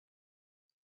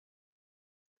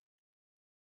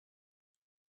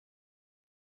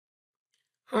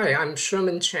Hi, I'm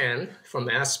Sherman Chan from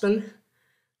ASPEN.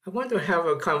 I want to have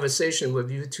a conversation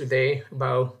with you today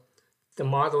about the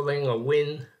modeling of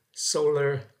wind,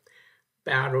 solar,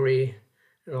 battery,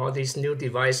 and all these new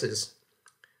devices.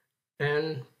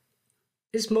 And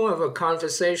it's more of a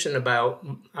conversation about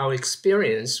our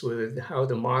experience with how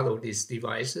to model these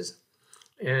devices.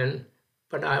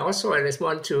 But I just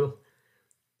want to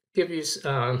give you,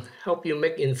 help you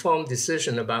make informed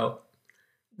decision about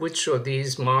which of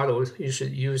these models you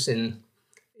should use in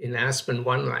ASPEN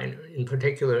OneLiner, in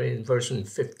particular in version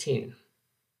 15.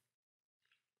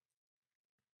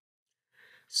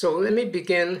 So let me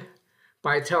begin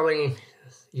by telling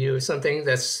you something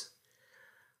that's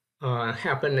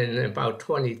happened in about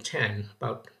 2010,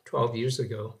 about 12 years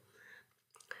ago.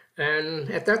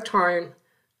 And at that time,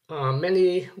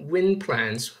 many wind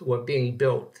plants were being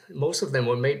built. Most of them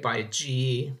were made by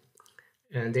GE,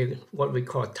 and they what we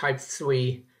call Type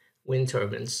 3 wind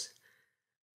turbines.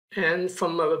 And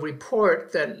from a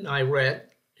report that I read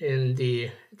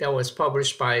that was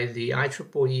published by the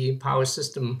IEEE Power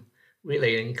System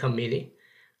Relating Committee,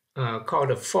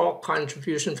 called a fault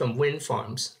contribution from wind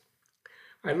farms,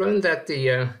 I learned that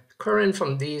the current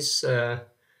from these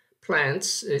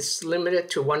plants is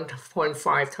limited to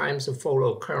 1.5 times the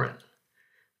follow current,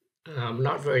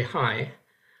 not very high,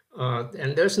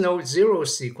 and there's no zero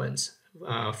sequence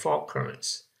fault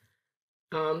currents.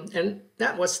 And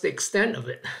that was the extent of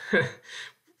it.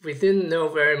 We didn't know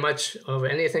very much of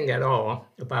anything at all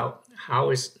about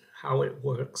how it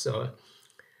works or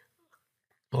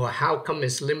how come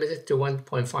it's limited to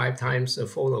 1.5 times the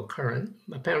follow current.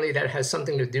 Apparently that has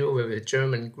something to do with the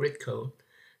German grid code,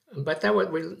 but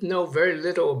we know very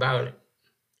little about it.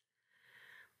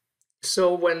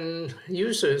 So when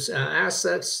users asked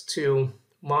us to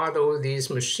model these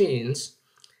machines,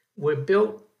 we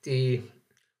built the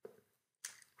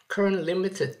current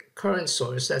limited current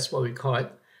source, that's what we call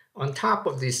it, on top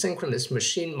of the synchronous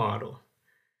machine model.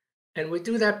 And we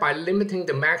do that by limiting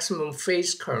the maximum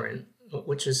phase current,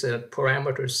 which is a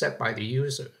parameter set by the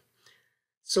user.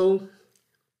 So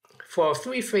for a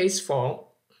three-phase fault,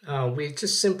 we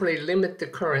just simply limit the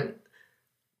current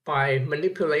by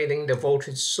manipulating the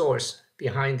voltage source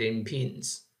behind the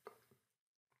impedance.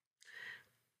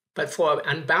 But for an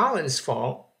unbalanced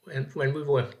fault, and when we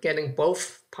were getting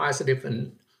both positive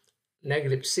and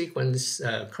negative sequence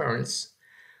currents,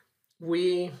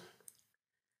 we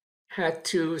had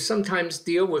to sometimes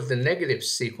deal with the negative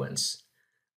sequence.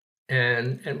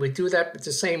 And we do that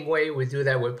the same way we do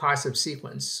that with positive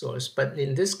sequence source. But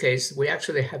in this case, we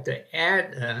actually have to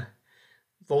add a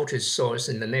voltage source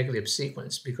in the negative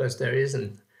sequence because there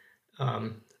isn't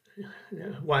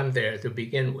one there to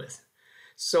begin with.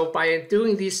 So by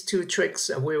doing these two tricks,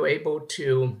 we were able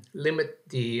to limit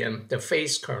the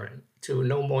phase current to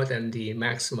no more than the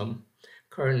maximum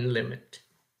current limit.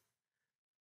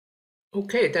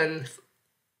 Okay, then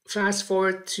fast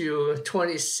forward to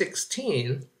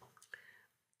 2016,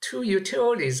 two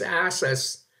utilities asked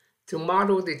us to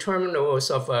model the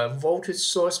terminals of a voltage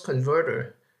source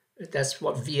converter, that's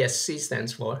what VSC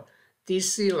stands for,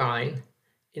 DC line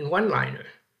in OneLiner.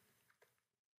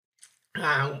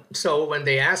 So when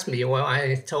they asked me, well,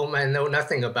 I told them I know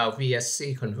nothing about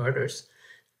VSC converters.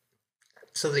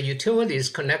 So the utilities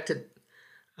connected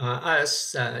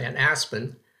us at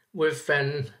ASPEN with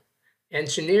an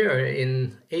engineer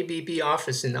in ABB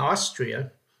office in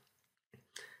Austria,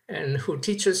 and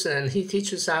he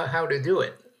teaches how to do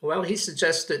it. Well, he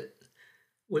suggested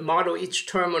we model each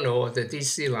terminal of the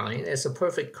DC line as a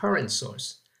perfect current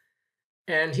source.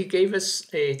 And he gave us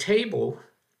a table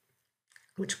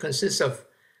which consists of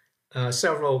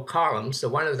several columns. So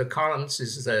one of the columns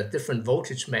is the different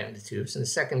voltage magnitudes, and the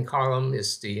second column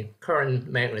is the current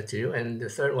magnitude, and the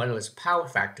third one was power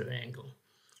factor angle.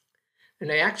 And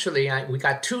we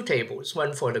got two tables,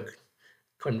 one for the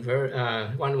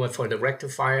one for the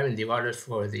rectifier and the other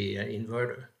for the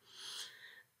inverter.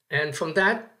 And from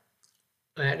that,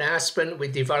 at ASPEN, we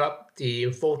developed the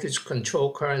voltage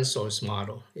control current source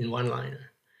model in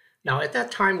OneLiner. Now, at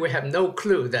that time, we have no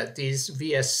clue that these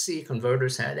VSC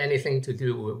converters had anything to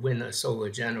do with wind or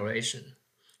solar generation.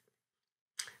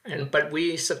 But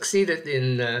we succeeded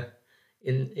in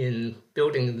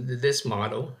building this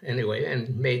model anyway,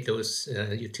 and made those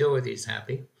utilities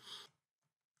happy.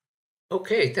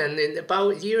 Okay, then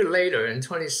about a year later, in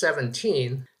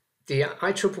 2017, the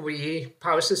IEEE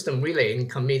Power System Relating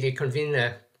Committee convened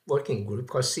a working group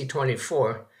called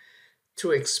C24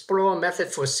 to explore a method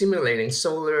for simulating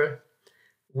solar,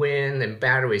 wind, and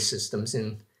battery systems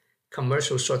in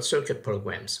commercial short-circuit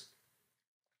programs.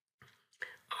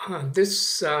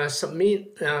 This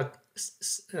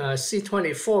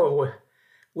C24,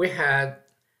 we had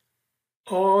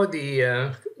all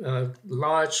the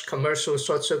large commercial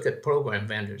short-circuit program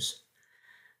vendors.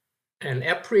 And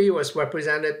EPRI was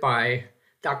represented by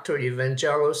Dr.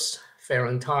 Evangelos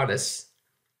Ferrantardis.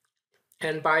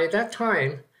 And by that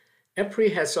time,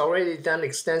 EPRI has already done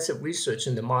extensive research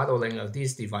in the modeling of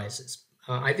these devices.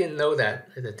 I didn't know that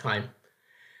at the time.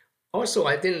 Also,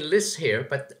 I didn't list here,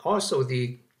 but also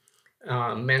the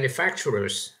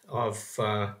manufacturers of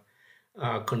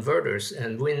converters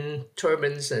and wind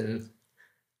turbines and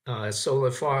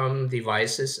solar farm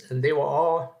devices, and they were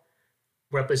all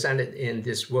represented in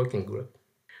this working group.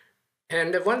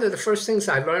 And one of the first things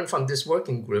I learned from this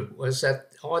working group was that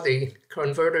all the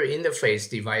converter interface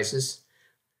devices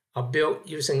are built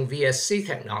using VSC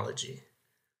technology.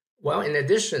 Well, in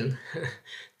addition,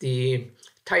 the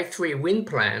Type 3 wind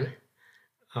plan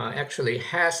actually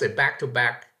has a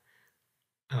back-to-back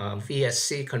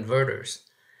VSC converters.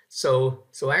 So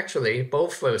actually,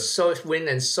 both for wind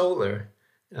and solar,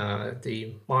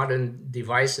 the modern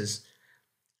devices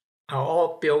are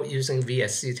all built using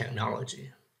VSC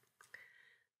technology.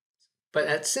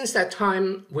 But since that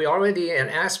time, we already at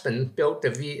Aspen built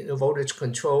the voltage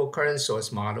control current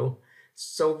source model.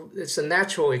 So it's a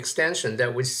natural extension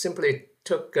that we simply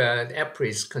took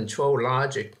EPRI's control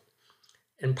logic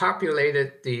and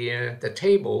populated the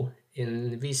table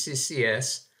in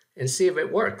VCCS and see if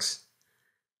it works.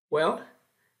 Well,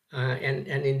 and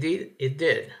indeed it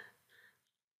did.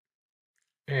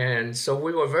 And so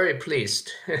we were very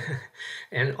pleased.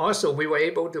 And also we were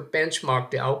able to benchmark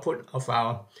the output of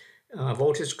our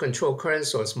voltage control current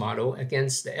source model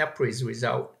against the EPRI's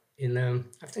result in,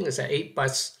 I think it's an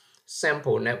 8-bus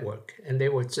sample network. And they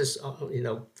were just,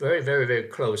 very, very, very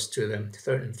close to the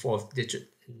third and fourth digit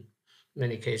in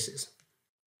many cases.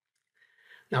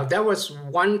 Now, that was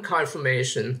one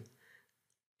confirmation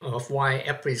of why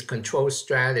EPRI's control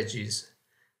strategies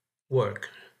work.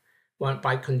 Well,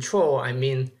 by control, I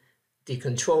mean the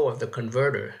control of the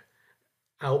converter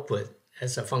output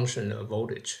as a function of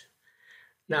voltage.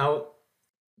 Now,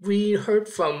 we heard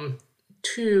from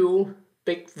two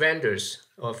big vendors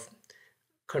of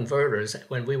converters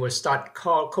when we would start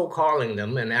co-calling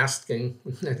them and asking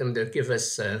them to give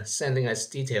us, sending us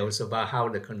details about how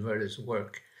the converters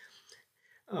work.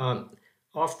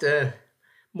 Of the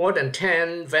more than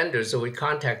 10 vendors that we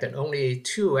contacted, only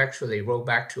 2 actually wrote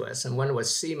back to us, and one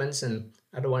was Siemens and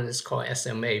the other one is called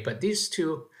SMA. But these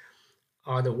 2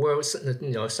 are the world's,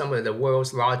 some of the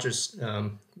world's largest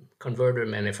converter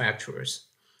manufacturers.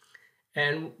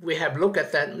 And we have looked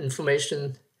at that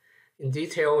information in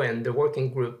detail, and the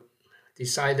working group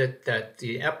decided that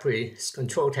the EPRI's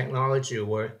control technology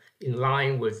were in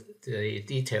line with the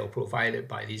detail provided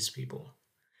by these people.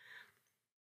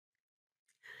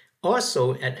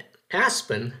 Also, at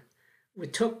Aspen, we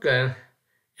took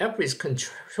EPRI's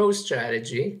control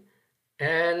strategy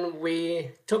and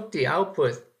we took the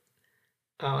output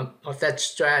of that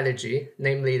strategy,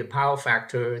 namely the power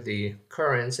factor, the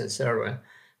currents, etc.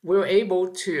 We were able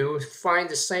to find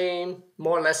the same,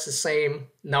 more or less the same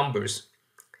numbers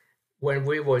when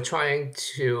we were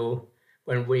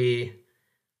when we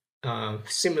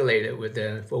simulated with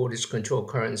the voltage control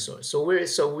current source. So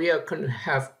we are going to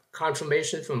have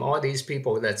confirmation from all these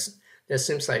people that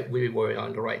seems like we were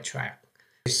on the right track.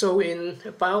 So in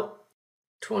about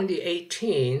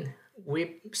 2018,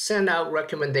 we sent out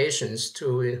recommendations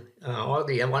to all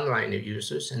the OneLiner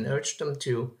users and urged them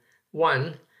to,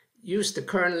 1, use the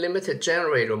current limited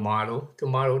generator model to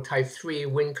model Type 3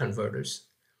 wind converters,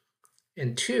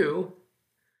 and 2,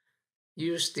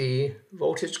 use the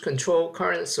voltage control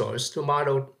current source to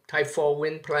model Type 4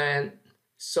 wind plant,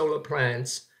 solar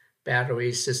plants,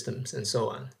 battery systems, and so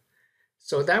on.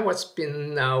 So that was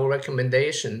been our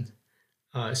recommendation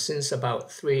since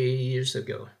about 3 years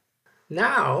ago.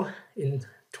 Now, in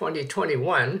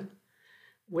 2021,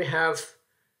 we have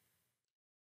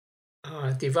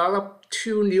developed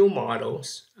 2 new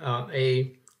models.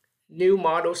 A new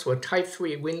models for Type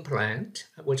 3 wind plant,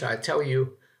 which I'll tell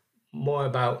you more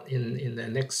about in the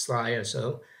next slide or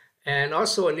so, and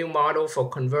also a new model for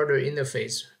converter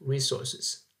interface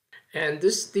resources. And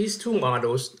these 2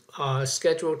 models are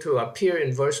scheduled to appear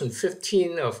in version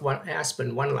 15 of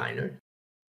Aspen OneLiner.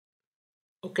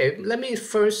 Okay, let me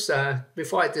first,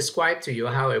 before I describe to you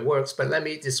how it works, but let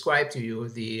me describe to you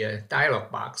the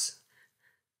dialog box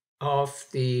of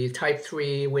the Type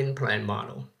 3 wind plant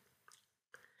model.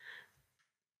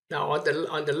 Now, on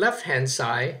the left-hand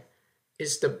side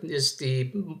is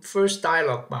the first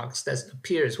dialog box that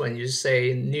appears when you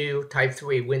say new Type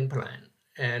 3 wind plant.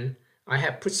 And I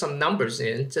have put some numbers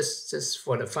in just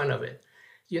for the fun of it.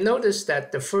 You notice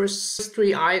that the first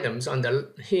 3 items on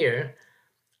here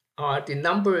are the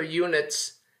number of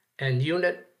units and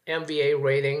unit MVA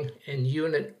rating and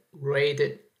unit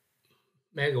rated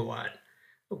megawatt.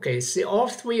 Okay, see, all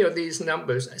three of these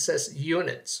numbers says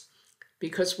units,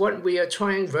 because what we are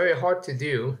trying very hard to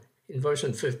do in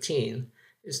version 15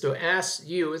 is to ask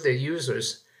you, the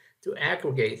users, to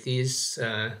aggregate these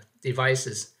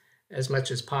devices as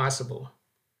much as possible.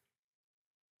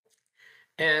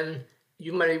 And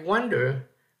you might wonder,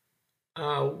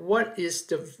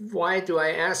 why do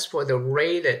I ask for the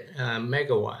rated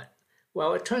megawatt?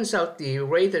 Well, it turns out the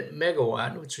rated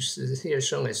megawatt, which is here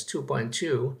shown as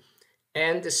 2.2,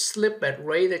 and the slip at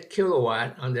rated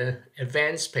kilowatt on the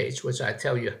advanced page, which I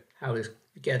tell you how to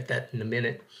get that in a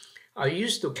minute, are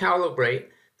used to calibrate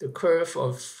the curve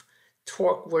of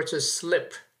torque versus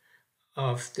slip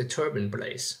of the turbine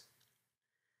blades.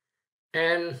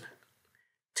 And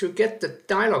to get the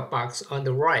dialog box on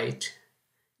the right,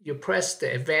 you press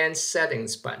the Advanced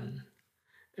Settings button.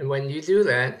 And when you do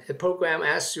that, the program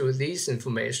asks you these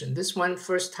information. This one,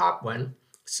 first top one,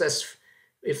 says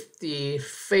if the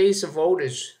phase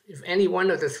voltage, if any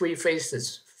one of the three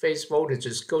phase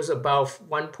voltages goes above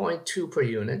 1.2 per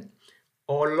unit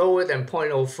or lower than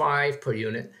 0.05 per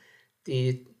unit,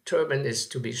 the turbine is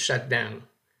to be shut down.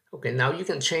 Okay, now you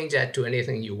can change that to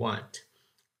anything you want.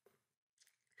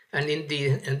 And in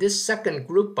this second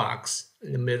group box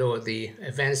in the middle of the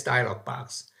advanced dialog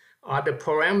box are the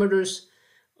parameters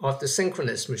of the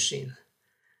synchronous machine.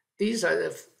 These are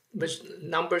the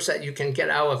numbers that you can get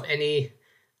out of any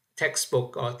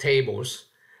textbook or tables,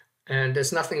 and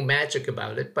there's nothing magic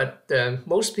about it, but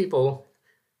most people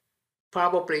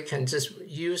probably can just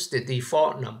use the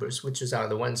default numbers, which are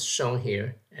the ones shown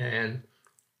here, and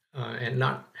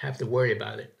not have to worry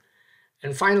about it.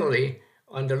 And finally,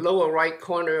 on the lower right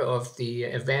corner of the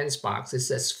advanced box, it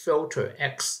says filter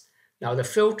X. Now the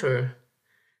filter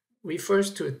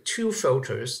refers to two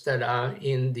filters that are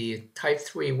in the type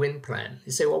 3 wind plan.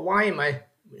 You say, well, why am I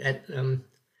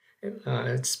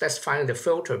specifying the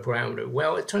filter parameter?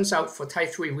 Well, it turns out for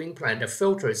type 3 wind plan, the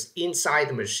filter is inside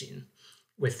the machine,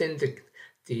 within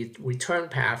the return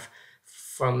path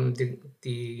from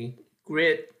the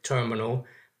grid terminal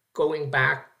going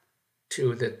back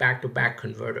to the back-to-back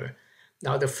converter.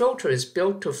 Now the filter is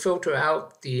built to filter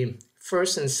out the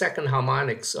first and second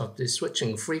harmonics of the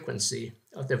switching frequency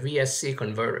of the VSC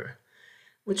converter,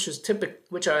 which is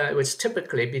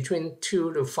typically between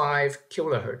 2 to 5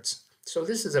 kilohertz. So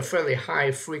this is a fairly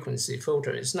high frequency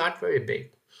filter. It's not very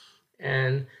big.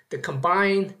 And the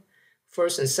combined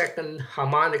first and second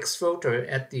harmonics filter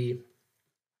at the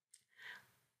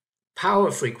power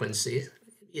frequency,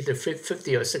 either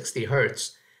 50 or 60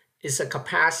 hertz, is a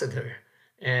capacitor.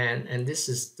 And this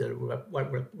is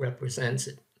what represents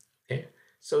it. Okay,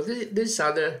 so these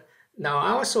are the. Now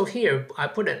also here I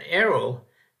put an arrow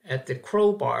at the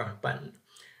crowbar button.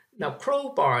 Now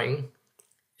crowbarring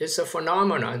is a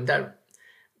phenomenon that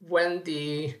when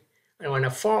a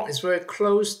fault is very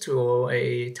close to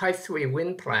a type 3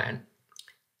 wind plant,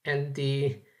 and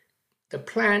the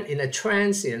plant in a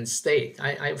transient state,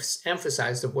 I've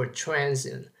emphasized the word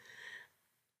transient,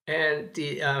 and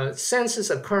the census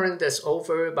of current that's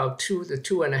over about 2 to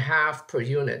 2.5 per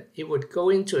unit, it would go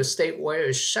into a state where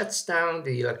it shuts down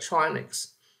the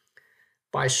electronics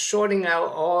by shorting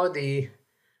out all the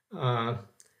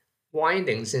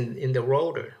windings in the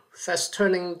rotor, thus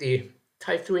turning the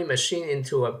type 3 machine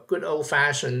into a good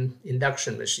old-fashioned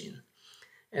induction machine.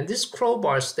 And this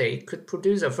crowbar state could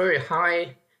produce a very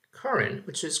high current,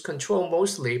 which is controlled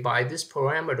mostly by this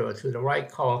parameter to the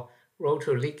right called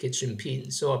rotor leakage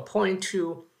impedance. So a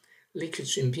 0.2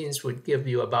 leakage impedance would give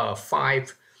you about a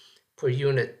 5 per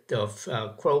unit of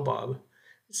crowbar. You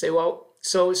say, well,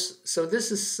 so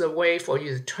this is a way for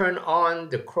you to turn on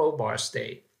the crowbar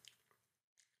state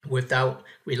without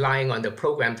relying on the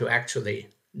program to actually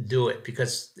do it,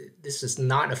 because this is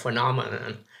not a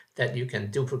phenomenon that you can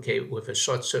duplicate with a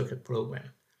short circuit program.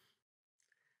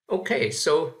 Okay,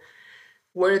 so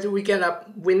where do we get a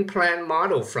wind plan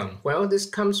model from? Well, this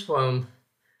comes from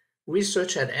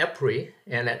research at EPRI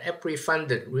and at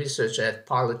EPRI-funded research at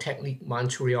Polytechnique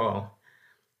Montreal.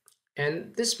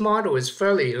 And this model is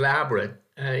fairly elaborate.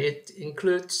 It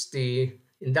includes the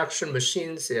induction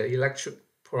machine's electric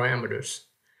parameters.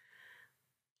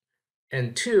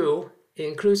 And two, it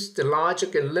includes the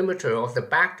logic and limiter of the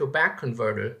back-to-back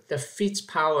converter that feeds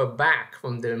power back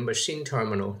from the machine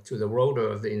terminal to the rotor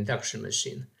of the induction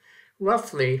machine.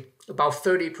 Roughly, about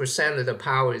 30% of the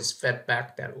power is fed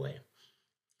back that way.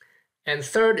 And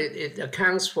third, it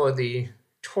accounts for the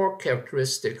torque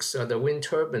characteristics of the wind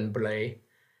turbine blade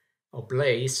or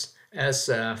blades as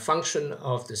a function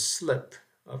of the slip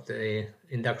of the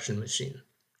induction machine.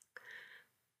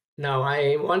 Now,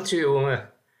 I want to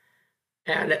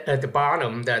And at the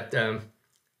bottom, that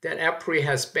EPRI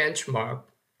has benchmarked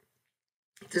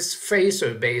this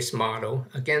phasor-based model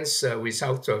against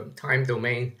results of time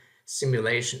domain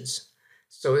simulations.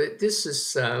 So this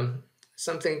is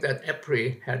something that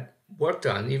EPRI had worked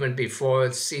on even before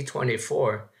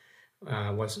C24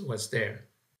 was there.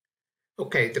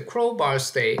 Okay, the crowbar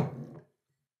state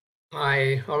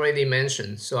I already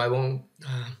mentioned, so I won't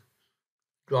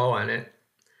draw on it.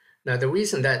 Now, the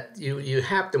reason that you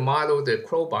have to model the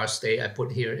crowbar state I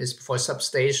put here is for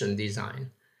substation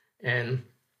design. And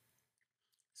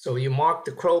so you mark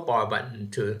the crowbar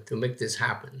button to make this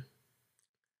happen.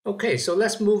 Okay, so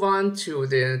let's move on to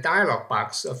the dialog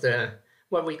box of the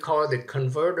what we call the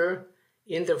converter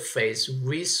interface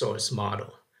resource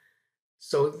model.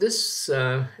 So this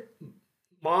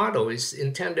model is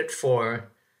intended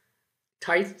for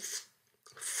type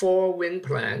 4 wind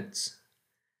plants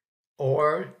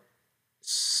or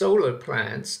solar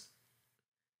plants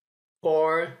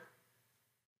or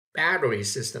battery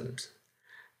systems.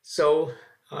 So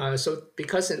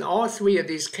because in all three of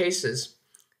these cases,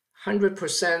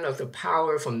 100% of the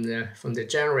power from the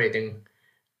generating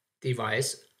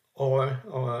device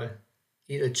or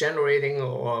either generating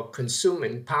or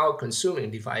consuming, power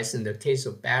consuming device in the case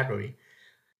of battery,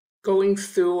 going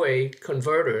through a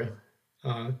converter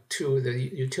to the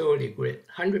utility grid,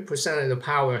 100% of the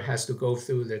power has to go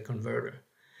through the converter.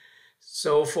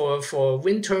 So for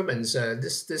wind turbines,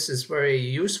 this is very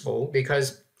useful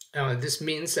because this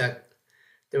means that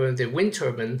the wind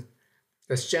turbine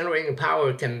that's generating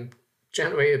power can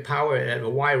generate power at a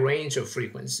wide range of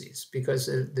frequencies, because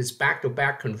this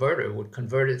back-to-back converter would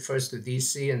convert it first to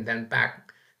DC and then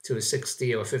back to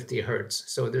 60 or 50 hertz.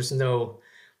 So there's no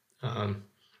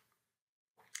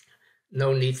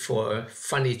need for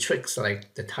funny tricks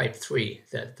like the Type 3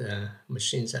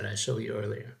 machines that I showed you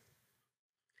earlier.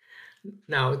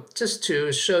 Now, just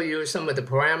to show you some of the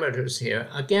parameters here,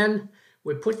 again,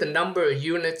 we put the number of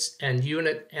units and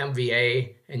unit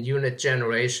MVA and unit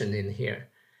generation in here.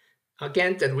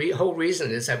 Again, the whole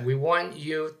reason is that we want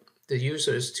you, the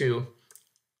users, to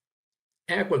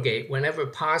aggregate whenever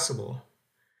possible,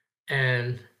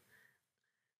 and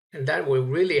that will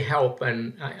really help.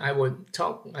 And I will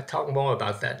talk more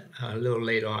about that a little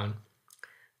later on.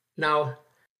 Now,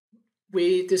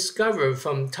 we discovered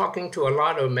from talking to a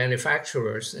lot of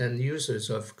manufacturers and users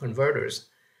of converters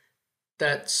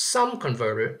that some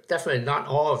converter, definitely not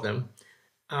all of them,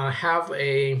 have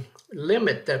a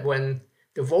limit that when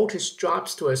the voltage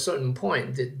drops to a certain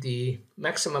point, the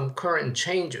maximum current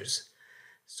changes.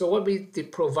 So what we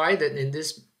provided in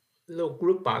this little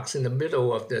group box in the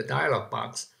middle of the dialog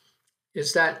box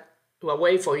is that a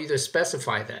way for you to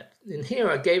specify that. And here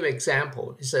I gave an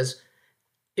example. It says,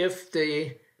 if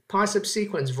the positive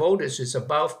sequence voltage is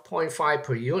above 0.5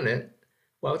 per unit,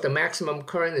 well, the maximum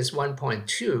current is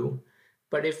 1.2.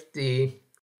 But if the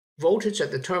voltage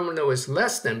at the terminal is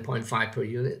less than 0.5 per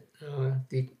unit,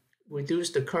 reduce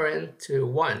the current to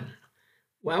 1.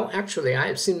 Well, actually, I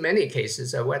have seen many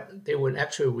cases that they would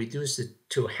actually reduce it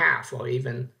to half or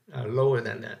even lower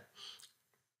than that.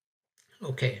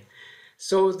 Okay,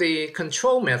 so the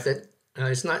control method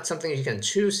is not something you can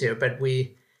choose here, but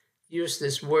we use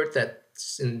this word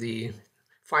that's in the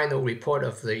final report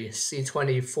of the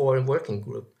C24 working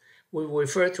group. We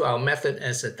refer to our method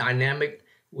as a dynamic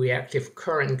reactive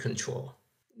current control.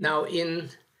 Now,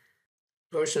 in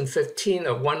version 15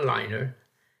 of OneLiner,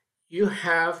 you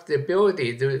have the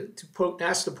ability to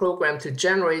ask the program to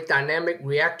generate dynamic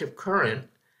reactive current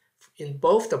in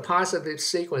both the positive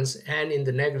sequence and in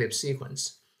the negative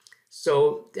sequence.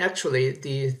 So actually,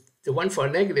 the one for a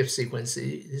negative sequence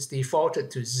is defaulted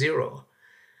to 0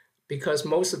 because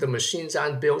most of the machines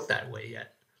aren't built that way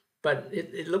yet. But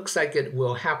it looks like it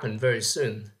will happen very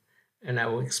soon, and I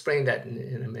will explain that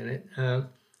in a minute. And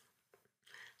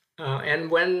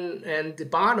the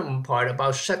bottom part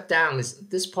about shutdown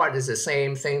this part is the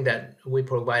same thing that we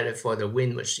provided for the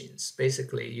wind machines.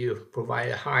 Basically, you provide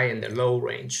a high and a low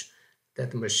range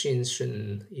that the machines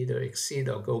shouldn't either exceed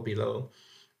or go below.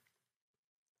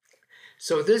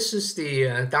 So this is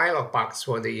the dialog box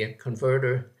for the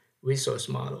converter resource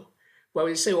model. Well,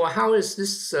 you say, well, how is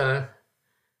this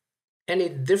any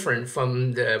different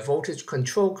from the voltage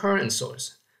control current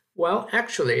source? Well,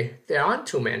 actually, there aren't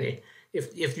too many.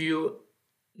 If you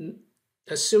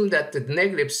assume that the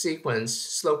negative sequence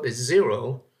slope is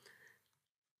 0,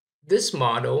 this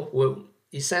model will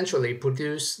essentially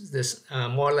produce this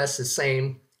more or less the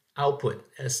same output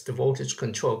as the voltage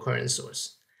control current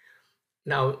source.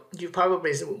 Now, you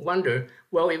probably wonder,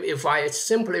 well, if I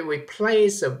simply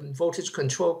replace a voltage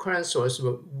control current source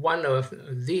with one of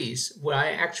these, will I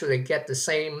actually get the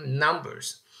same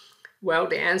numbers? Well,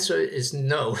 the answer is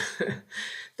no.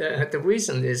 The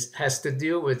reason has to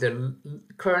do with the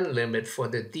current limit for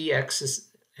the d-axis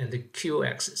and the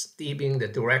q-axis, d being the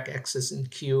direct axis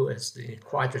and q as the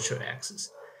quadrature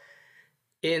axis.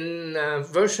 In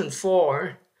version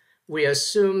 4, we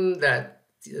assume that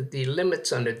the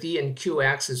limits on the d and q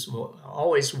axis will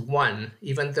always 1,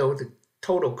 even though the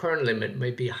total current limit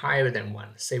may be higher than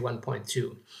 1, say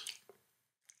 1.2.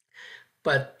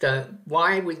 But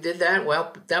why we did that?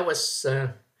 Well, that was,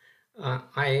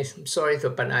 I'm sorry,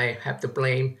 but I have to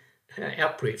blame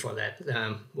EPRI for that.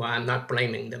 Well, I'm not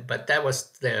blaming them, but that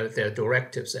was their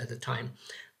directives at the time.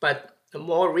 But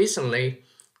more recently,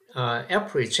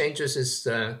 EPRI changes its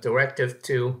directive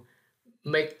to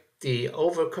make the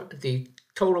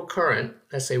total current,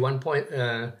 let's say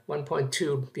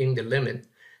 1.2 being the limit,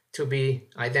 to be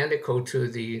identical to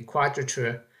the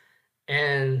quadrature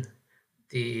and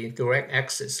the direct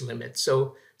axis limit.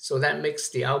 So that makes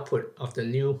the output of the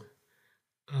new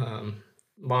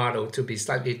model to be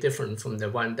slightly different from the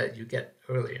one that you get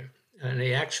earlier. And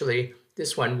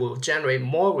this one will generate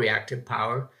more reactive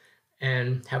power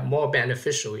and have more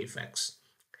beneficial effects.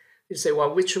 You say,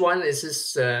 well, which one is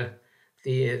this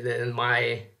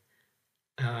my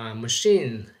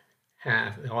machine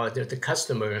have, or the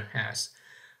customer has?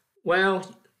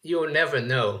 Well, you'll never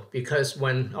know, because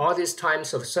when all these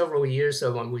times of several years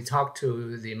of when we talk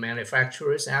to the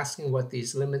manufacturers asking what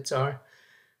these limits are,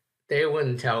 they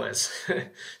wouldn't tell us.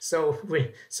 So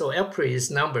EPRI's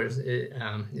numbers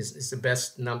is the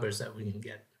best numbers that we can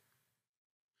get.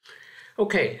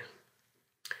 Okay,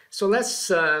 so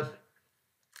let's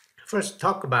first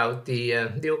talk about the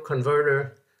new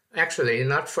converter. Actually,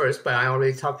 not first, but I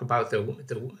already talked about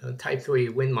the Type 3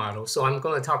 wind model. So I'm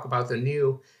going to talk about the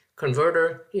new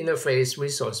converter interface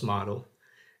resource model.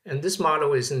 And this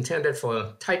model is intended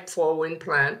for Type 4 wind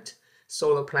plant,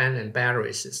 solar plant, and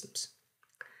battery systems.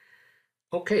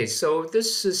 Okay, so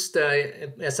this is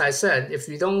as I said, if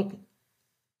you don't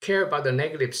care about the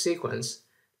negative sequence,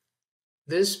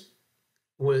 this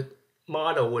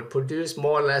model would produce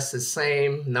more or less the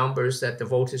same numbers that the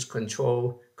voltage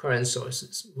control current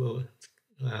sources would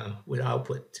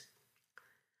output.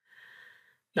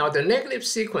 Now, the negative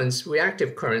sequence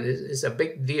reactive current is a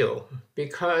big deal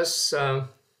because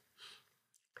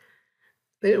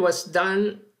it was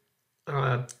done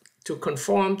to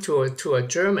conform to a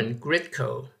German grid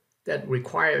code that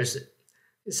requires it.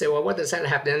 You say, well, what does that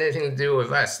have anything to do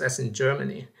with us? That's in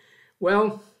Germany.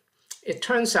 Well, it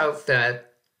turns out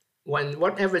that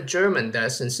whatever German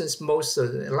does, and since a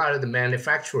lot of the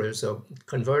manufacturers of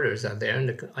converters are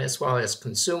there, as well as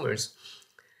consumers,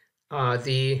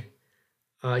 the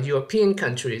European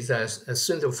countries are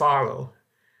soon to follow.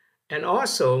 And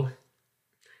also,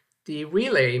 the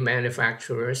relay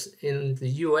manufacturers in the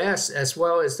US, as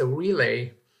well as the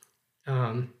relay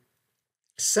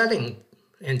setting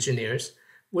engineers,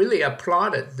 really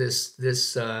applauded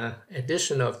this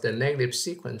addition of the negative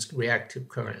sequence reactive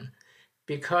current,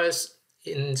 because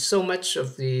in so much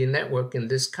of the network in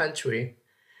this country,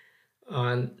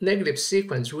 negative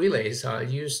sequence relays are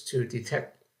used to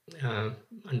detect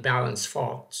unbalanced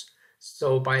faults.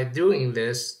 So by doing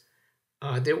this,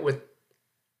 they would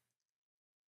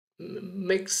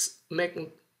make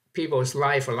people's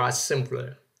life a lot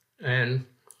simpler. And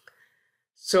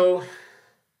so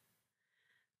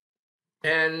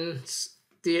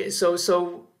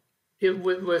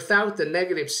without the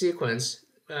negative sequence,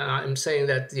 I'm saying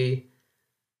that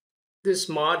this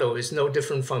model is no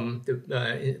different from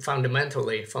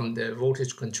fundamentally from the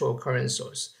voltage control current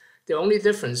source. The only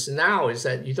difference now is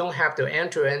that you don't have to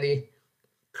enter any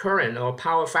current or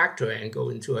power factor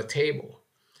angle into a table.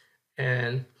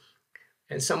 And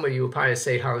some of you will probably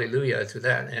say hallelujah to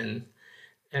that. And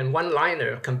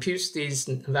OneLiner computes these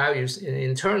values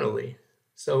internally,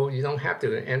 so you don't have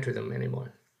to enter them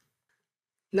anymore.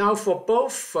 Now, for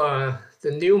both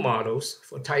the new models,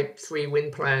 for Type 3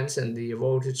 wind plants and the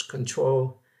voltage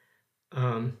control,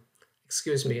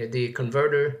 the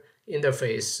converter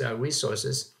interface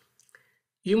resources,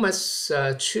 you must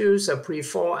choose a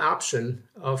preferred option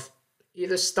of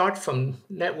either start from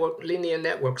linear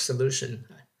network solution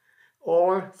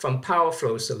or from power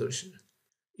flow solution.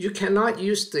 You cannot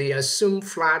use the assume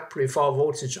flat preferred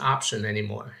voltage option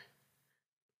anymore.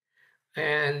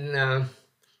 And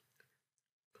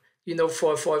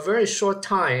for a very short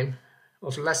time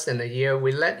of less than a year,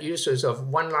 we let users of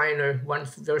OneLiner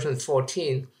version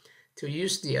 14 to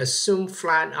use the assume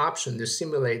flat option to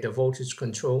simulate the voltage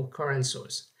control current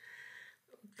source.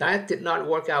 That did not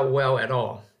work out well at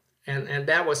all. And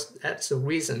that's the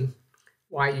reason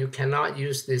why you cannot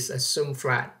use this assume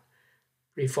flat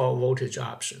preferred voltage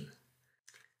option.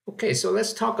 Okay, so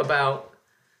let's talk about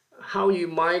how you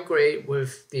migrate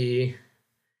with the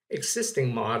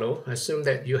existing model. Assume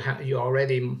that you're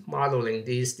already modeling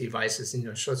these devices in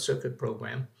your short circuit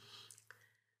program.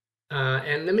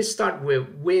 And let me start with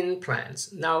wind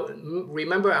plants. Now,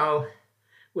 remember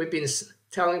we've been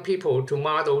telling people to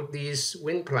model these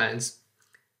wind plants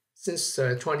since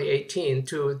 2018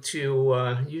 to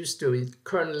use the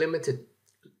current limited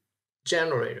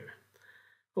generator.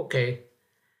 Okay,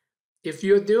 if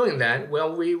you're doing that,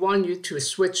 well, we want you to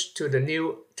switch to the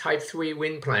new Type 3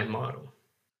 wind plant model.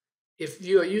 If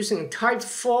you're using Type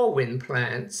 4 wind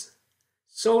plants,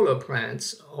 solar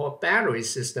plants, or battery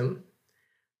system,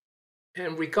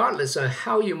 and regardless of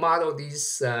how you model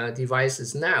these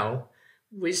devices now,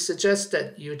 we suggest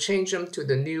that you change them to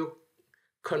the new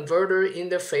Converter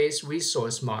Interface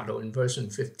Resource model in version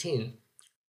 15.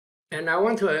 And I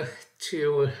want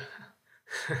to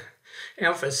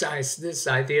emphasize this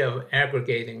idea of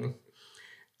aggregating.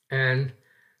 And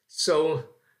so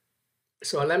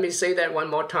let me say that one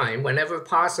more time. Whenever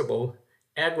possible,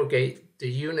 aggregate the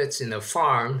units in a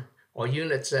farm or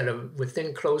units that are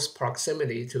within close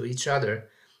proximity to each other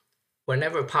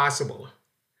whenever possible.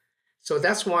 So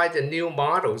that's why the new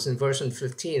models in version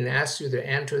 15 ask you to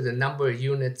enter the number of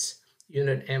units,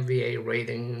 unit MVA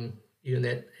rating,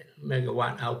 unit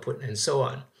megawatt output, and so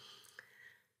on.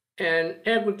 And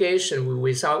aggregation will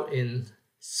result in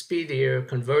speedier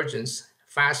convergence,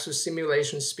 faster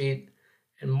simulation speed,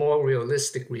 and more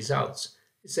realistic results.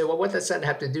 You say, well, what does that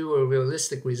have to do with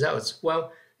realistic results?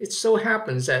 Well, it so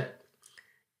happens that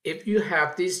if you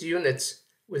have these units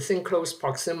within close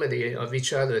proximity of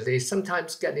each other, they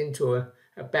sometimes get into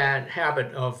a bad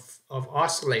habit of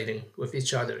oscillating with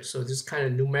each other. So this kind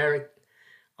of numeric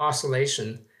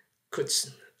oscillation could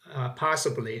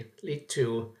possibly lead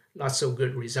to not so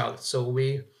good results.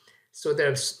 So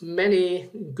there's many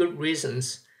good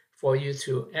reasons for you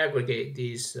to aggregate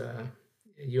these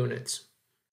units.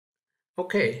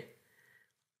 Okay,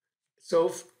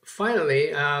 so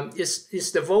finally,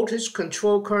 is the voltage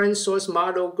control current source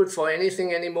model good for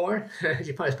anything anymore?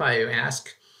 You probably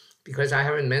ask, because I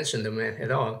haven't mentioned them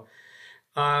at all.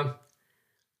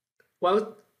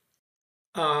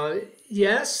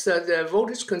 Yes, the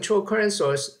voltage control current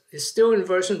source is still in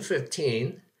version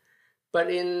 15, but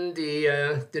in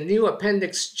the new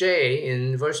Appendix J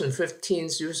in version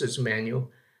 15's user's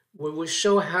manual, we will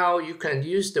show how you can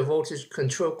use the voltage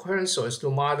control current source to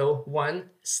model 1,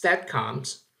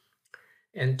 StatComs,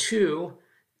 and 2,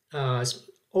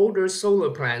 older solar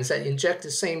plants that inject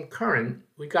the same current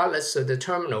regardless of the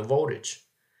terminal voltage.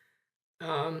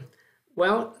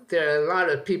 Well, there are a lot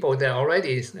of people that are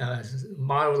already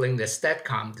modeling the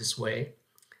StatCom this way.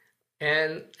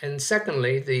 And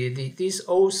secondly, these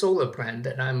old solar plants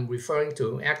that I'm referring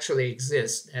to actually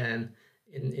exist and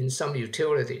in some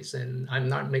utilities, and I'm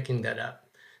not making that up.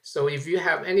 So if you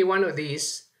have any one of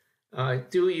these,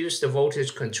 do use the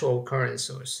voltage control current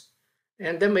source.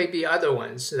 And there may be other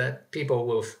ones that people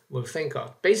will think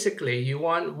of. Basically, you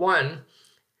want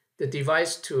the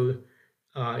device to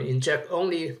inject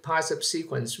only positive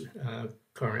sequence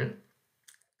current,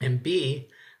 and B,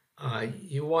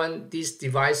 you want these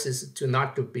devices to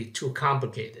not to be too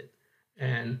complicated,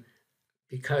 and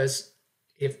because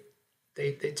if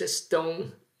they just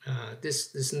don't,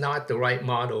 this is not the right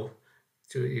model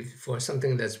for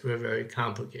something that's very, very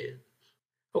complicated.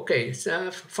 Okay, so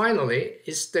finally,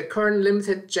 is the current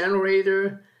limited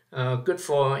generator good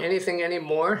for anything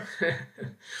anymore?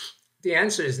 The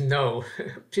answer is no.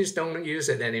 Please don't use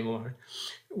it anymore.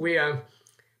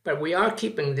 But we are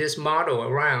keeping this model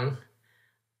around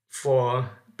for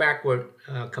backward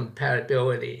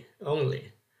compatibility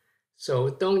only. So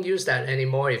don't use that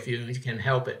anymore if you can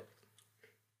help it.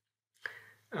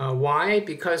 Why?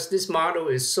 Because this model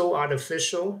is so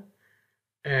artificial,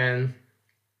 and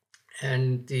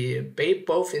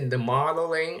both in the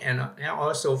modeling and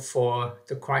also for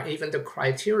even the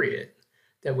criteria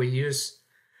that we use.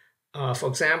 For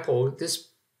example, this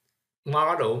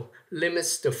model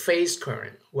limits the phase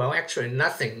current. Well, actually,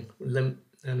 nothing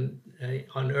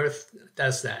on Earth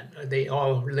does that. They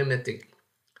all limit the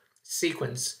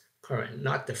sequence current,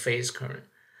 not the phase current.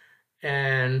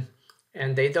 And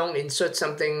they don't insert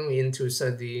something into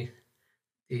the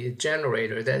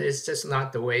generator. That is just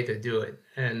not the way to do it.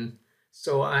 And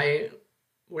so I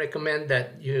recommend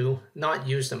that you not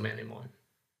use them anymore.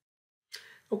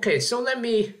 Okay, so let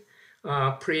me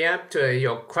preempt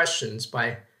your questions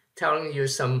by telling you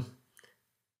some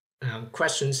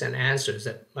questions and answers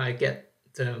that I get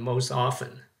the most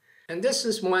often. And this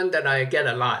is one that I get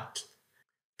a lot.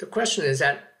 The question is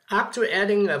that after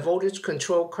adding a voltage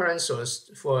control current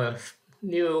source for a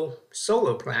new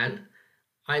solar plant,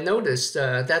 I noticed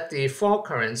that the fault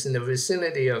currents in the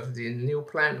vicinity of the new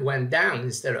plant went down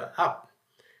instead of up.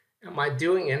 Am I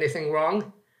doing anything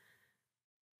wrong?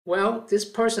 Well, this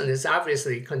person is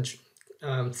obviously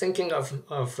thinking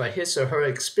of his or her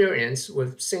experience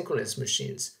with synchronous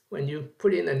machines. When you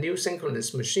put in a new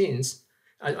synchronous machine,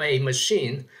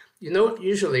 you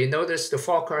usually notice the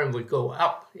fault current would go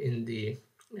up in the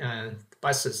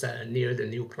buses that are near the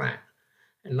new plant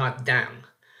and not down.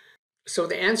 So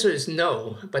the answer is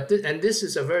no, and this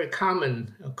is a very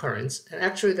common occurrence. And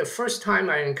actually, the first time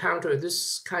I encountered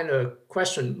this kind of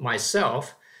question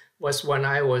myself was when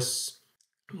I was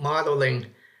modeling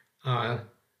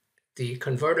the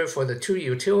converter for the two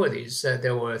utilities that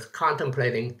they were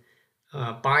contemplating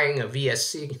buying a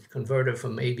VSC converter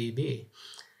from ABB.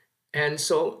 And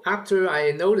so after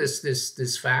I noticed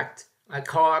this fact, I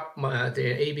called up the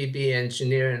ABB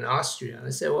engineer in Austria. I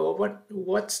said, well,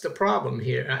 what's the problem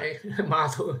here? I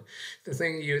model the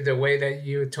thing the way that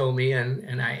you told me,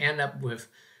 and I end up with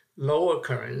lower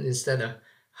current instead of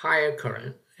higher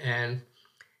current. And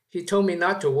he told me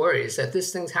not to worry. He said,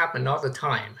 this things happen all the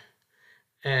time.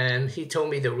 And he told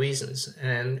me the reasons.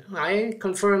 And I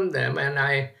confirmed them, and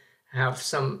I'm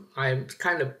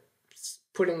kind of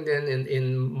putting them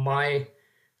in my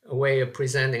way of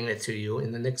presenting it to you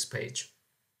in the next page.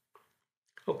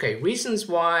 Okay, reasons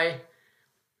why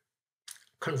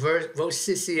both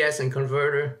CCS and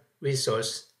converter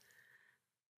resource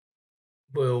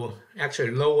will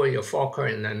actually lower your fault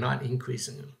current and not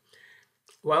increasing them.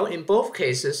 Well, in both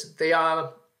cases, they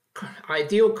are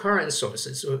ideal current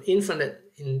sources with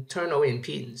infinite internal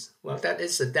impedance. Well, that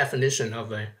is the definition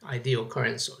of an ideal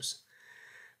current source.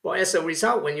 Well, as a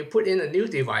result, when you put in a new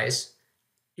device,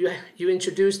 you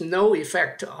introduce no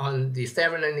effect on the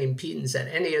Thevenin impedance at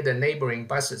any of the neighboring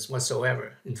buses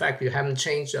whatsoever. In fact, you haven't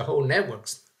changed the whole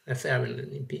network's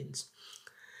Thevenin impedance.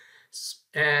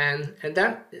 And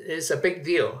that is a big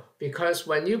deal, because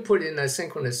when you put in a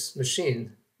synchronous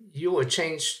machine, you will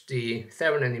change the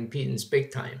Thevenin impedance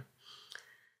big time.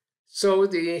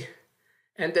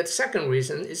 And the second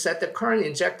reason is that the current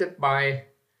injected by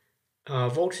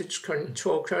voltage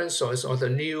control current source, or the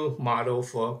new model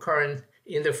for current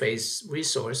interface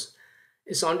resource,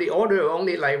 is on the order of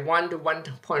only like 1 to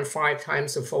 1.5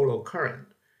 times the follow current.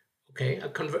 Okay,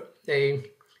 a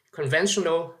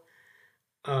conventional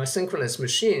synchronous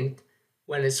machine,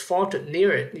 when it's faulted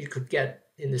near it, you could get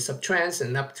in the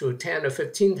subtransient up to 10 or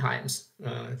 15 times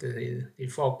the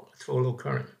follow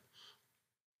current.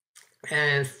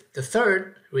 And the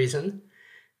third reason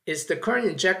is the current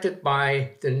injected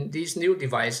by these new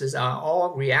devices are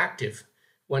all reactive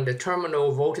when the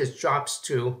terminal voltage drops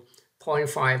to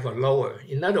 0.5 or lower.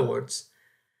 In other words,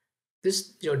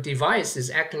 your device is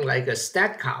acting like a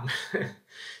StatCom.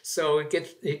 So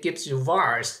it gives you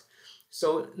VARs.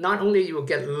 So not only you will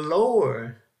get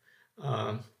lower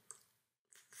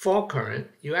fault current,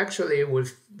 you actually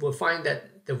will find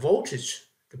that the voltage,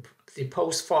 the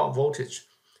post-fault voltage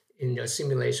in your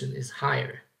simulation is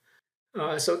higher.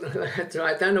 So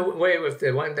I done away with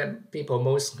the one that people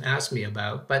most ask me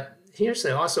about, but here's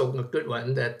also a good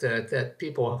one that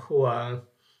people who are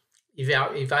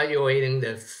evaluating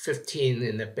the 15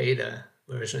 in the beta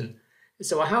version.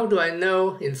 So how do I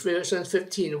know in version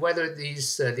 15 whether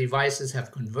these devices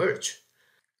have converged?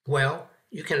 Well,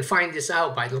 you can find this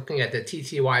out by looking at the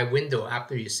TTY window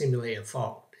after you simulate a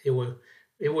fault. It will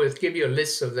give you a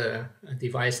list of the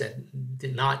device that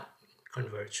did not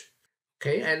converge.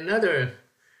 Okay, another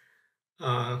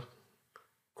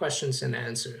questions and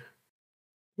answer.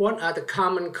 What are the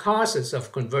common causes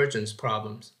of convergence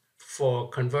problems for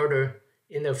converter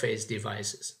interface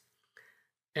devices?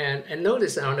 And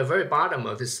notice on the very bottom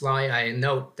of this slide, I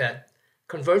note that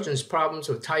convergence problems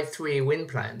with type 3 wind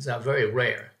plants are very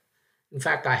rare. In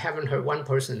fact, I haven't heard one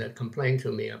person that complained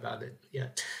to me about it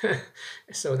yet.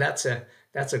 So that's a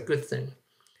good thing.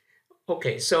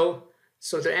 Okay, so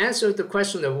to answer the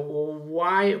question of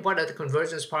what are the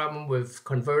convergence problems with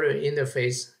converter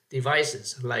interface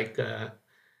devices like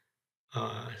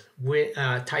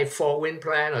type 4 wind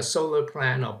plant or solar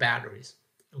plant or batteries,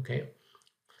 okay?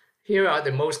 Here are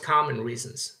the most common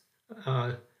reasons.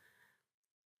 The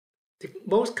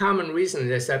most common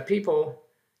reason is that people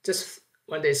just,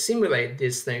 when they simulate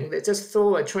this thing, they just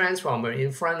throw a transformer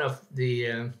in front of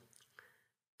the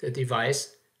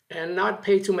device and not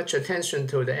pay too much attention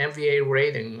to the MVA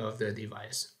rating of the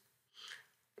device.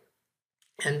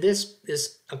 And this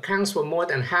accounts for more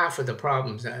than half of the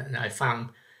problems that I found.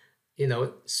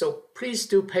 So please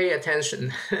do pay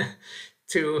attention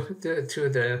to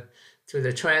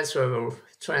the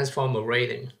transformer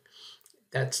rating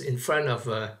that's in front of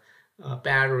a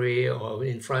battery or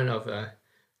in front of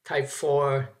type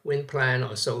 4 wind plant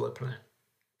or solar plant,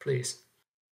 please.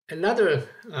 Another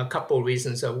couple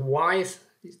reasons of why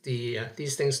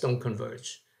these things don't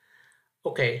converge.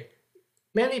 Okay,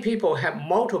 many people have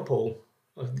multiple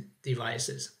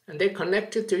devices, and they're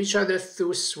connected to each other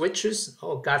through switches,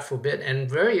 or God forbid, and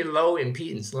very low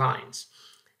impedance lines.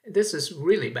 This is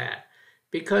really bad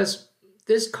because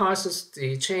this causes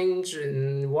the change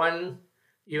in one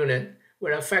unit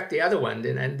will affect the other one,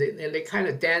 and they kind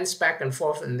of dance back and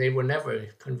forth, and they will never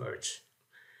converge.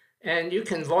 And you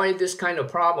can avoid this kind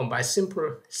of problem by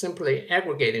simply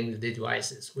aggregating the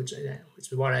devices, which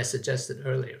is what I suggested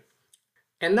earlier.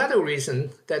 Another reason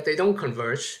that they don't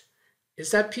converge is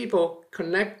that people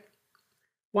connect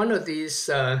one of these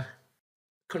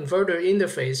converter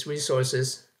interface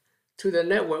resources to the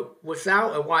network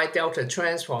without a Y delta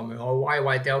transformer or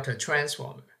YY delta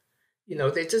transformer. You know,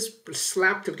 they just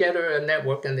slap together a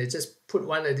network and they just put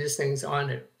one of these things on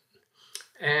it.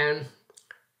 And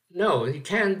no, you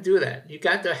can't do that. You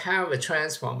got to have a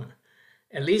transformer,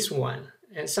 at least one,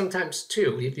 and sometimes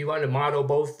two, if you want to model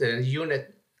both the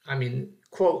unit,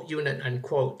 quote unit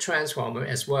unquote transformer,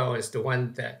 as well as the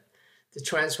one that the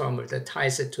transformer that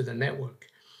ties it to the network.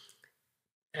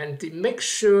 And to make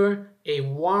sure a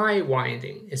Y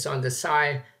winding is on the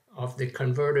side of the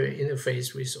converter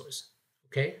interface resource.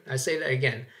 Okay, I say that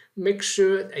again. Make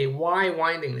sure a Y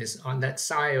winding is on that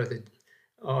side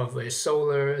of a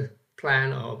solar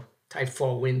plant or type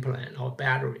 4 wind plant or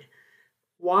battery.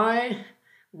 Why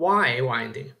Y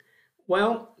winding?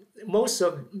 Well, most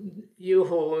of you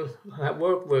who have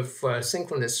worked with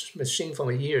synchronous machine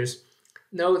for years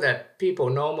know that people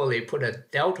normally put a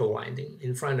delta winding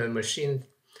in front of the machine.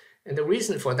 And the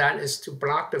reason for that is to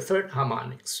block the third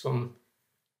harmonics from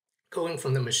going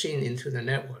from the machine into the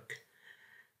network.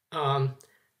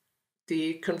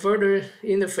 The converter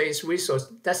interface resource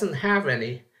doesn't have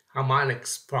any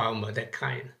harmonics problem of that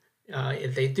kind.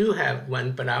 If they do have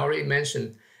one, but I already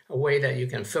mentioned a way that you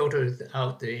can filter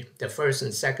out the first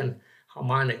and second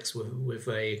harmonics with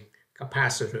a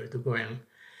capacitor to ground.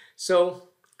 So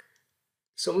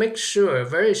make sure,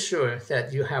 very sure,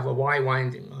 that you have a Y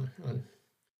winding on.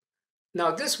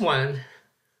 Now this one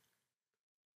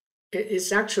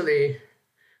is actually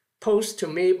posed to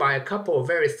me by a couple of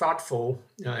very thoughtful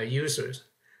users.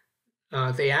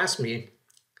 They asked me,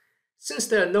 since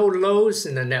there are no loads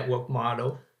in the network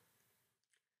model,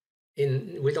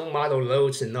 we don't model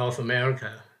loads in North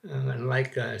America,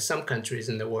 unlike some countries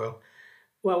in the world.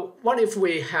 Well, what if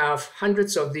we have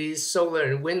hundreds of these solar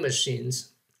and wind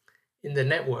machines in the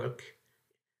network,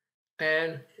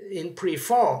 and in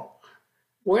pre-fall,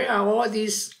 where are all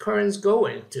these currents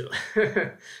going to?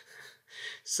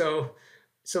 So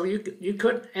you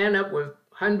could end up with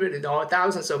hundreds or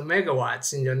thousands of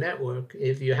megawatts in your network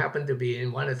if you happen to be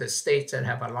in one of the states that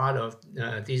have a lot of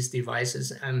these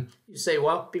devices. And you say,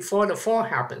 well, before the fall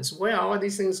happens, where are all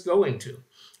these things going to?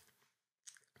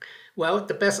 Well,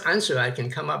 the best answer I can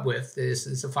come up with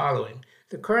is the following.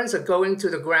 The currents are going to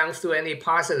the ground through any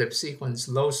positive sequence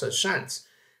loads or shunts.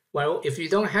 Well, if you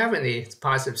don't have any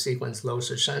positive sequence loads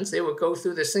or shunts, they will go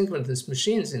through the synchronous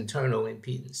machine's internal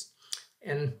impedance.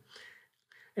 And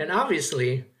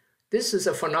obviously, this is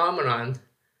a phenomenon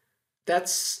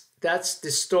that's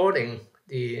distorting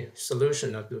the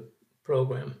solution of the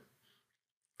program.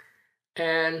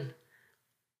 And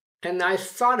I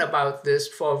thought about this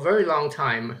for a very long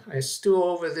time. I stewed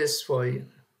over this for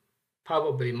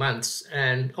probably months,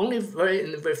 and only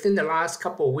within the last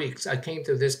couple of weeks, I came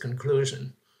to this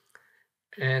conclusion.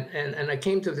 And I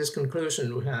came to this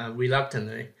conclusion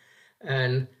reluctantly.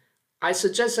 And I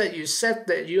suggest that you set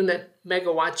the unit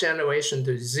megawatt generation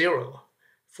to 0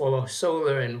 for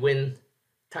solar and wind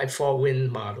type 4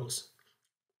 wind models.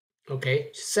 Okay,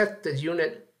 set the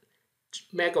unit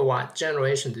megawatt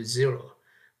generation to 0.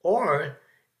 Or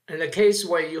in the case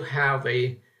where you have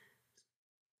a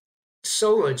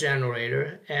solar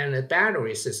generator and a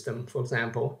battery system, for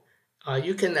example,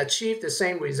 you can achieve the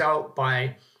same result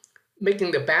by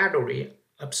making the battery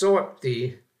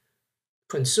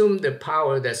consume the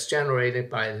power that's generated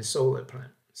by the solar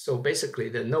plant. So basically,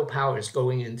 no power is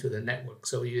going into the network.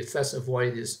 So you thus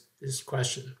avoid this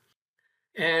question.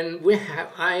 And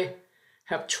I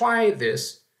have tried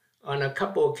this on a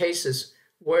couple of cases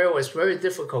where it was very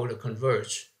difficult to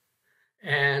converge,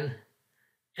 and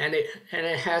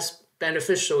it has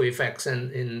beneficial effects.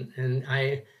 And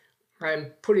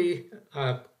I'm pretty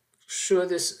sure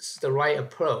this is the right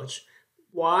approach.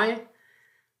 Why?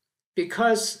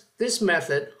 Because this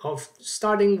method of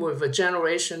starting with a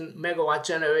megawatt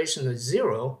generation of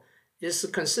 0 is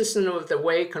consistent with the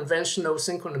way conventional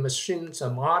synchronous machines are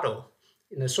modeled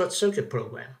in a short circuit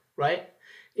program, right?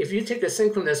 if you take a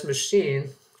synchronous machine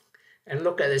and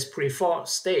look at its pre-fault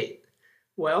state,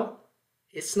 well,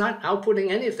 it's not outputting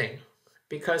anything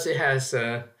because it has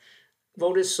a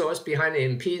voltage source behind the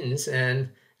impedance, and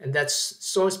that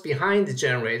source behind the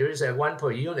generator is at 1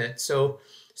 per unit. So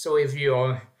if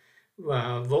your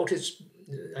voltage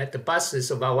at the bus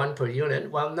is about 1 per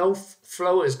unit, well, no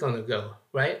flow is going to go,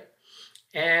 right?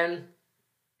 And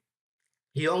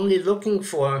you're only looking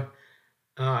for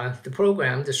the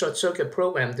program, the short circuit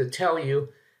program, to tell you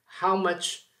how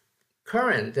much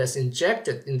current that's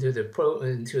injected into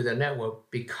the network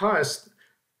because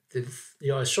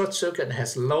your short circuit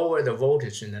has lowered the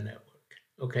voltage in the network.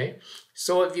 Okay,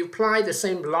 so if you apply the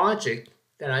same logic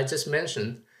that I just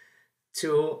mentioned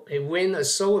to a wind or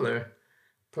solar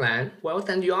plant, well,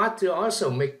 then you ought to also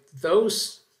make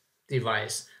those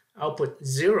devices output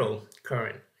 0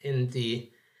 current in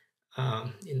the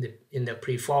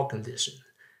pre-fault condition.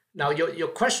 Now your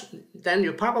question, then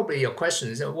your question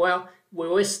is, well,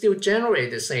 will it still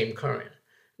generate the same current?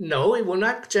 No, it will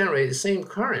not generate the same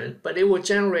current, but it will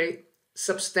generate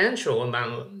substantial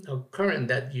amount of current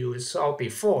that you saw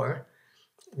before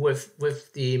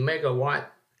with the megawatt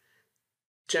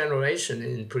generation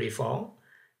in pre-fault.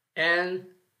 And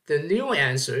the new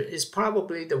answer is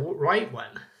probably the right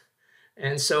one.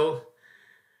 And so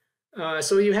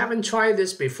you haven't tried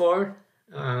this before,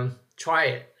 try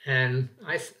it. And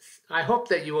I hope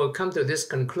that you will come to this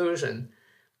conclusion,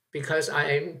 because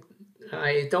I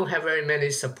don't have very many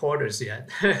supporters yet.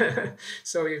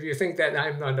 So if you think that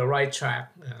I'm on the right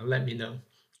track, let me know.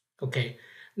 Okay,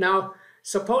 now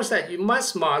suppose that you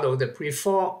must model the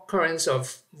pre-fault currents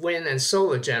of wind and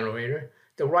solar generator.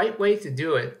 The right way to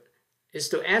do it is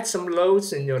to add some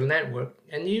loads in your network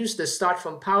and use the start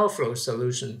from power flow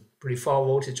solution pre-fault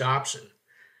voltage option.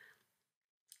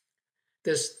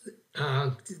 This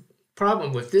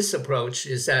problem with this approach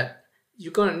is that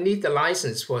you're going to need the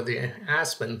license for the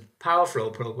ASPEN power flow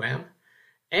program,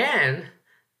 and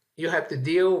you have to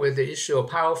deal with the issue of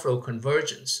power flow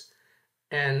convergence.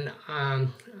 And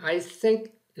I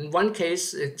think in one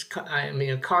case, it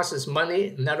costs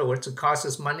money. In other words, it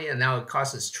costs money, and now it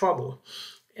causes trouble.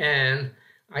 And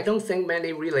I don't think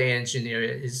many relay engineer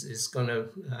is going to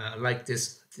like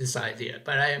this idea.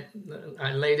 But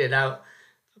I laid it out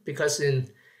because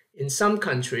in some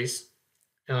countries,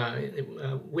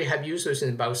 we have users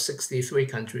in about 63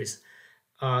 countries.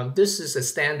 This is a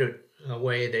standard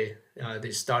way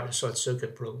they start a short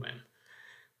circuit program.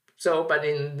 So, but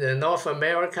in North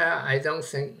America, I don't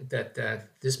think that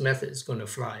this method is going to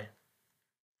fly.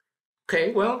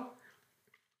 Okay, well,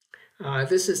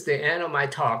 this is the end of my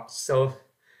talk. So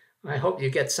I hope you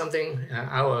get something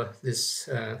out of this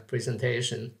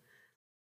presentation.